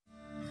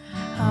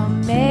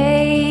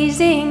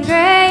Amazing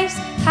grace,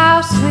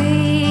 how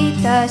sweet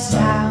the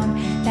sound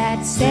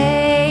that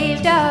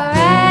saved a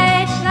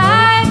wretch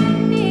like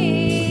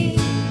me.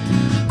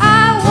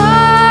 I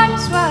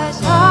once was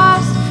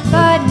lost,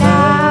 but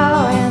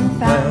now am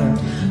found,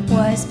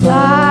 was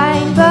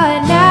blind, but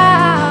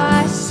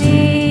now I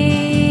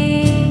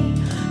see.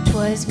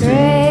 'Twas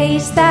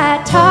grace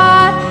that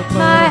taught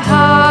my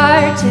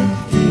heart to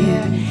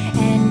fear,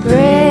 and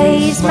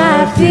grace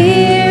my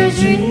fears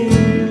relieved.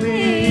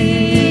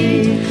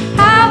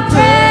 How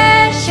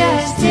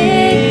precious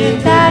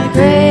did that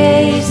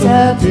grace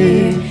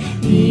appear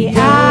the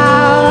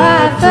hour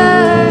I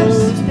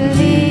first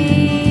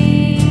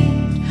believed.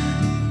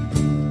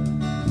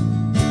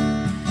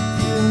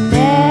 Through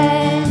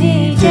many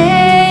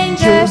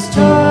dangers,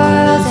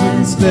 toils,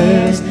 and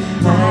snares,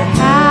 I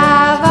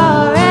have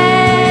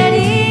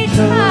already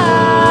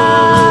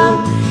come.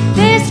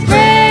 This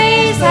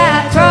grace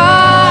hath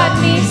brought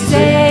me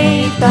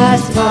safe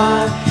thus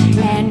far,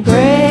 and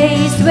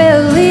grace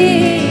will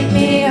lead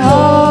me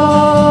home.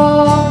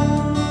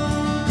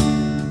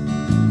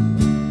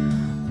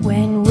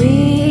 When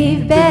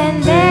we've been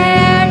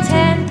there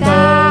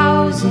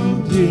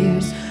 10,000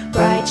 years,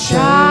 bright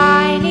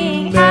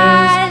shining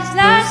as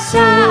the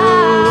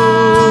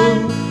sun,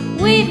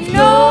 we've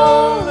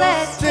no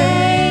less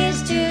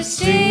grace to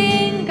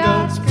sing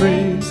God's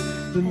praise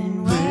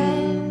than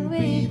when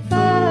we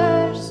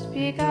first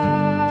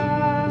begun.